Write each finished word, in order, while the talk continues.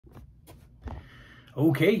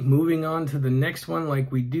Okay, moving on to the next one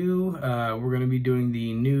like we do. We're going to be doing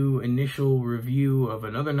the new initial review of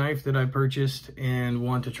another knife that I purchased and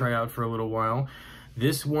want to try out for a little while.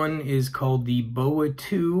 This one is called the BOA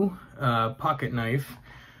 2 pocket knife.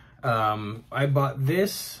 I bought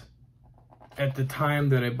this at the time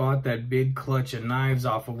that I bought that big clutch of knives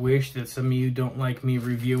off of Wish that some of you don't like me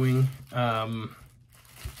reviewing,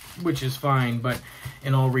 which is fine, but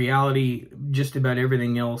in all reality, just about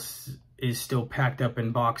everything else is still packed up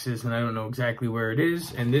in boxes and I don't know exactly where it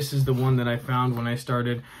is. And this is the one that I found when I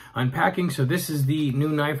started unpacking. So this is the new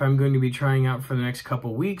knife I'm going to be trying out for the next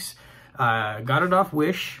couple weeks. Got it off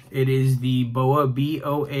Wish. It is the BOA,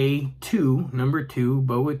 B-O-A 2, number 2,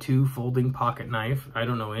 BOA 2 folding pocket knife. I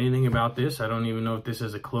don't know anything about this. I don't even know if this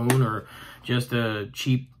is a clone or just a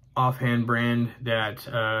cheap offhand brand that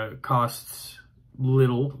costs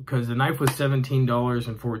little, because the knife was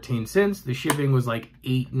 $17.14. The shipping was like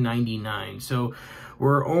 $8.99. So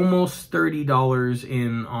we're almost $30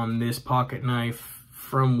 in on this pocket knife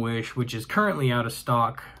from Wish, which is currently out of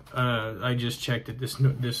stock. I just checked it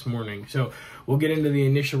this morning. So we'll get into the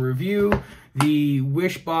initial review. The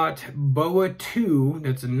WishBot BOA 2,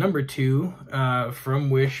 that's a number 2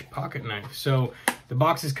 from Wish pocket knife. So the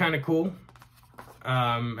box is kind of cool.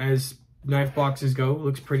 As knife boxes go,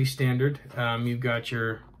 looks pretty standard. You've got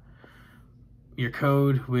your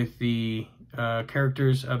code with the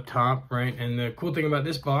characters up top, right? And the cool thing about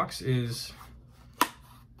this box is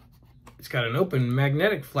it's got an open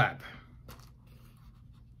magnetic flap,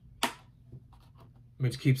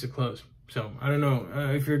 which keeps it closed. So I don't know,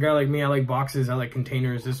 if you're a guy like me, I like boxes, I like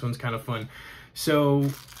containers. This one's kind of fun. So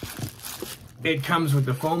it comes with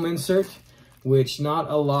the foam insert, which not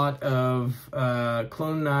a lot of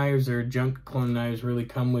clone knives or junk clone knives really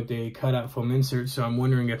come with a cutout foam insert. So I'm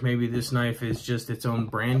wondering if maybe this knife is just its own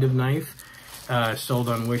brand of knife sold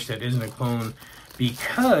on Wish that isn't a clone,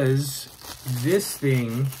 because this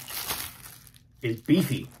thing is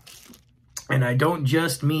beefy. And I don't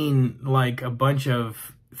just mean like a bunch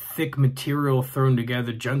of thick material thrown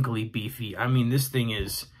together, junkily beefy. I mean, this thing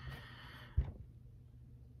is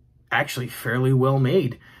actually fairly well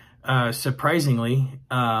made. Surprisingly,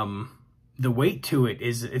 the weight to it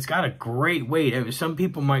is, it's got a great weight. Some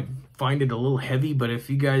people might find it a little heavy, but if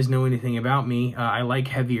you guys know anything about me, I like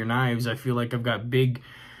heavier knives. I feel like I've got big,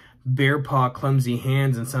 bare paw, clumsy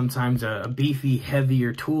hands, and sometimes a beefy,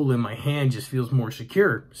 heavier tool in my hand just feels more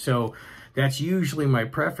secure. So that's usually my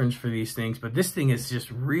preference for these things, but this thing is just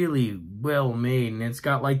really well made, and it's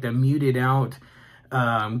got like the muted out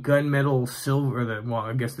gunmetal silver, well,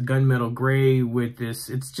 I guess the gunmetal gray with this.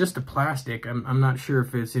 It's just a plastic. I'm not sure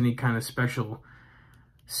if it's any kind of special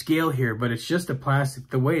scale here, but it's just a plastic.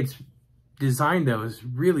 The way it's designed though is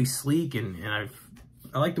really sleek, and I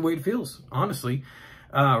like the way it feels, honestly.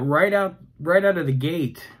 Right out of the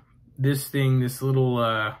gate, this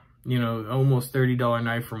little you know, almost $30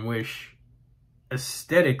 knife from Wish,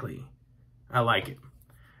 aesthetically, I like it.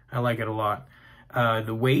 I like it a lot.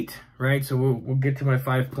 The weight, right? So we'll get to my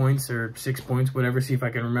 5 points or 6 points, whatever, see if I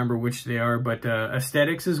can remember which they are. But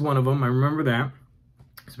aesthetics is one of them. I remember that.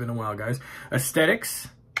 It's been a while, guys. Aesthetics,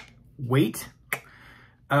 weight.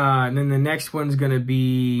 And then the next one's going to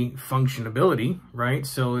be functionability, right?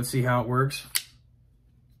 So let's see how it works.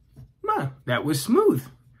 That was smooth.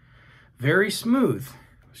 Very smooth.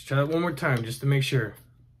 Let's try that one more time just to make sure.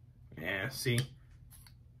 Yeah, see?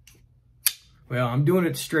 Well, I'm doing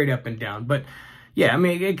it straight up and down, but yeah, I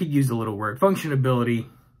mean, it could use a little work. Functionability,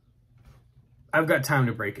 I've got time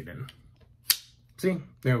to break it in. See?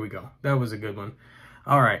 There we go. That was a good one.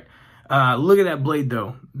 All right. Look at that blade,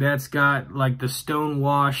 though. That's got, like, the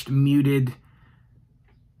stone-washed, muted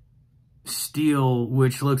steel,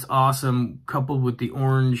 which looks awesome, coupled with the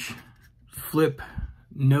orange flip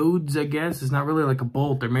nodes, I guess. It's not really like a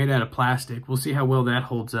bolt. They're made out of plastic. We'll see how well that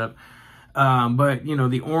holds up. But, you know,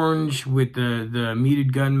 the orange with the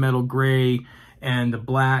muted gunmetal gray and the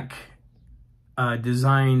black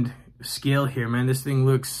designed scale here, man, this thing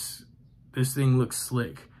looks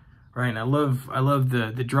slick, right? And I love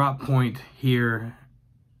the drop point here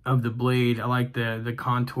of the blade. I like the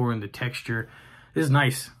contour and the texture. This is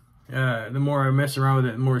nice. The more I mess around with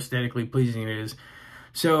it, the more aesthetically pleasing it is.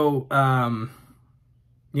 So,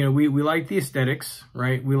 you know, we like the aesthetics,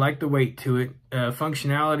 right? We like the weight to it.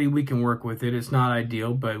 Functionality, we can work with it. It's not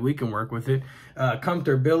ideal, but we can work with it.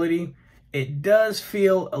 Comfortability, it does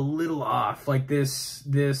feel a little off. Like this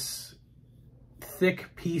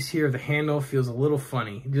thick piece here, the handle feels a little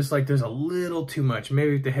funny. Just like there's a little too much.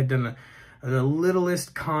 Maybe if they had done the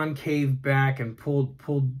littlest concave back and pulled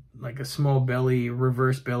like a small belly,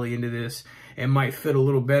 reverse belly into this, it might fit a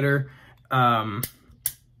little better.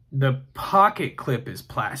 The pocket clip is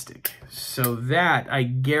plastic. So that, I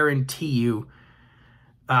guarantee you,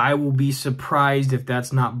 I will be surprised if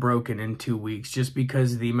that's not broken in 2 weeks, just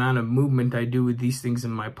because of the amount of movement I do with these things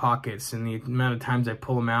in my pockets and the amount of times I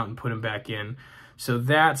pull them out and put them back in. So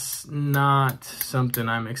that's not something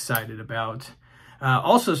I'm excited about.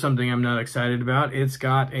 Also something I'm not excited about, it's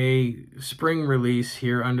got a spring release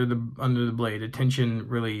here under the blade, a tension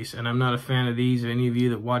release. And I'm not a fan of these, any of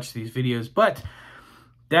you that watch these videos, but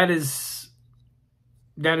that is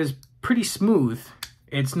pretty smooth.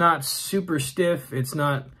 It's not super stiff. It's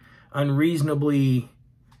not unreasonably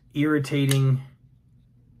irritating.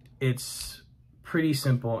 It's pretty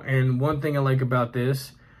simple. And one thing I like about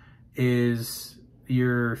this is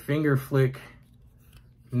your finger flick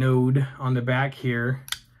node on the back here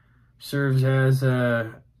serves as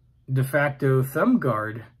a de facto thumb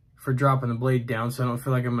guard for dropping the blade down, so I don't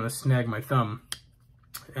feel like I'm going to snag my thumb.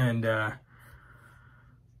 And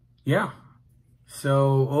yeah,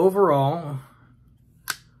 so overall,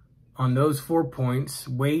 on those 4 points,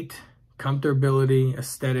 weight, comfortability,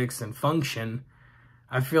 aesthetics, and function,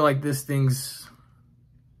 I feel like this thing's,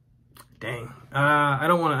 dang. I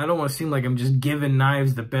don't want to seem like I'm just giving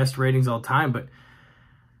knives the best ratings all time, but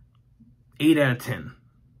 8 out of 10.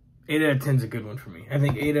 8 out of 10 is a good one for me. I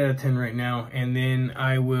think 8 out of 10 right now. And then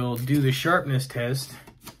I will do the sharpness test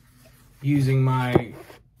using my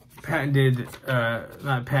my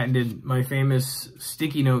famous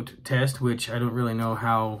sticky note test, which I don't really know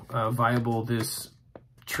how viable this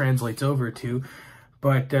translates over to.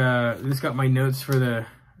 But this got my notes for the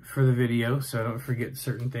video, so I don't forget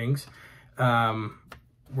certain things. We're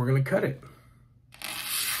gonna cut it.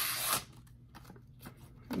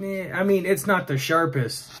 I mean, it's not the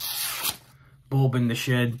sharpest bulb in the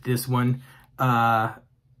shed, this one.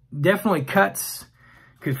 Definitely cuts.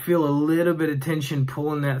 Could feel a little bit of tension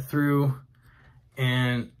pulling that through.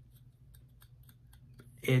 And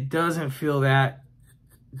it doesn't feel that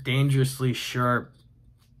dangerously sharp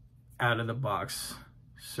out of the box.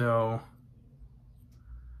 So,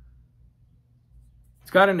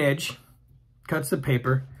 it's got an edge. Cuts the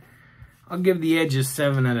paper. I'll give the edge a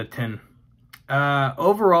 7 out of 10.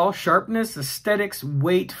 Overall, sharpness, aesthetics,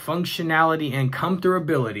 weight, functionality, and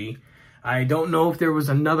comfortability. I don't know if there was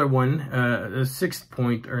another one, a 6th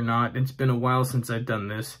point or not. It's been a while since I've done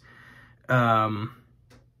this. Oh,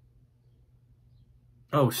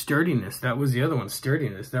 sturdiness. That was the other one,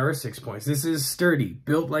 sturdiness. There are 6 points. This is sturdy,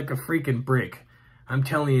 built like a freaking brick. I'm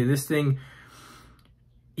telling you, this thing,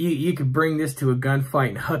 you could bring this to a gunfight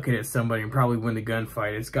and huck it at somebody and probably win the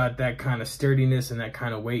gunfight. It's got that kind of sturdiness and that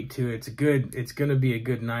kind of weight to it. It's going to be a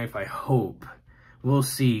good knife, I hope. We'll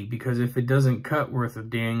see, because if it doesn't cut worth a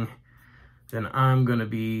ding, then I'm going to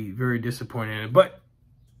be very disappointed in it. But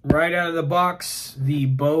right out of the box, the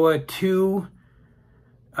BOA 2,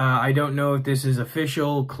 I don't know if this is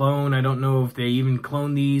official clone. I don't know if they even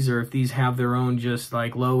clone these or if these have their own just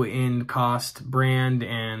like low-end cost brand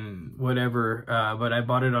and whatever. But I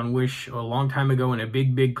bought it on Wish a long time ago in a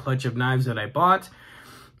big clutch of knives that I bought.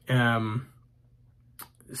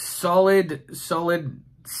 Solid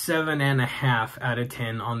 7.5 out of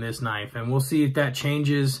 10 on this knife. And we'll see if that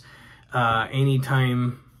changes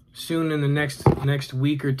anytime soon in the next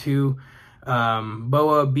week or two.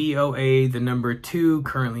 BOA, B-O-A, the number 2,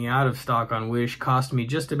 currently out of stock on Wish, cost me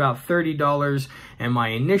just about $30, and my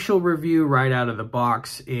initial review right out of the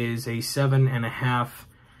box is a 7.5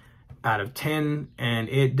 out of 10, and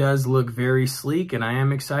it does look very sleek, and I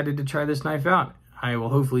am excited to try this knife out. I will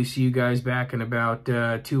hopefully see you guys back in about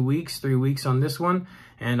 2 weeks, 3 weeks on this one,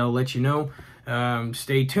 and I'll let you know.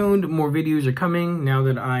 Stay tuned, more videos are coming. Now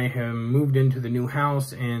that I have moved into the new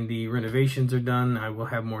house and the renovations are done, I will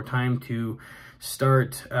have more time to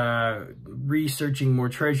start researching more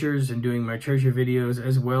treasures and doing my treasure videos,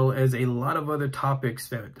 as well as a lot of other topics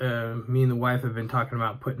that me and the wife have been talking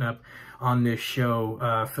about putting up on this show,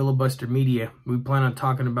 Phillibuster Media. We plan on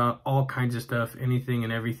talking about all kinds of stuff, anything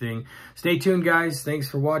and everything. Stay tuned, guys. Thanks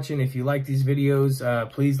for watching. If you like these videos,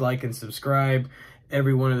 please like and subscribe.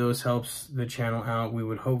 Every one of those helps the channel out. We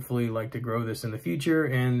would hopefully like to grow this in the future,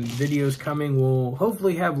 and videos coming will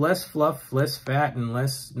hopefully have less fluff, less fat, and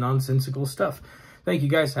less nonsensical stuff. Thank you,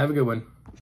 guys. Have a good one.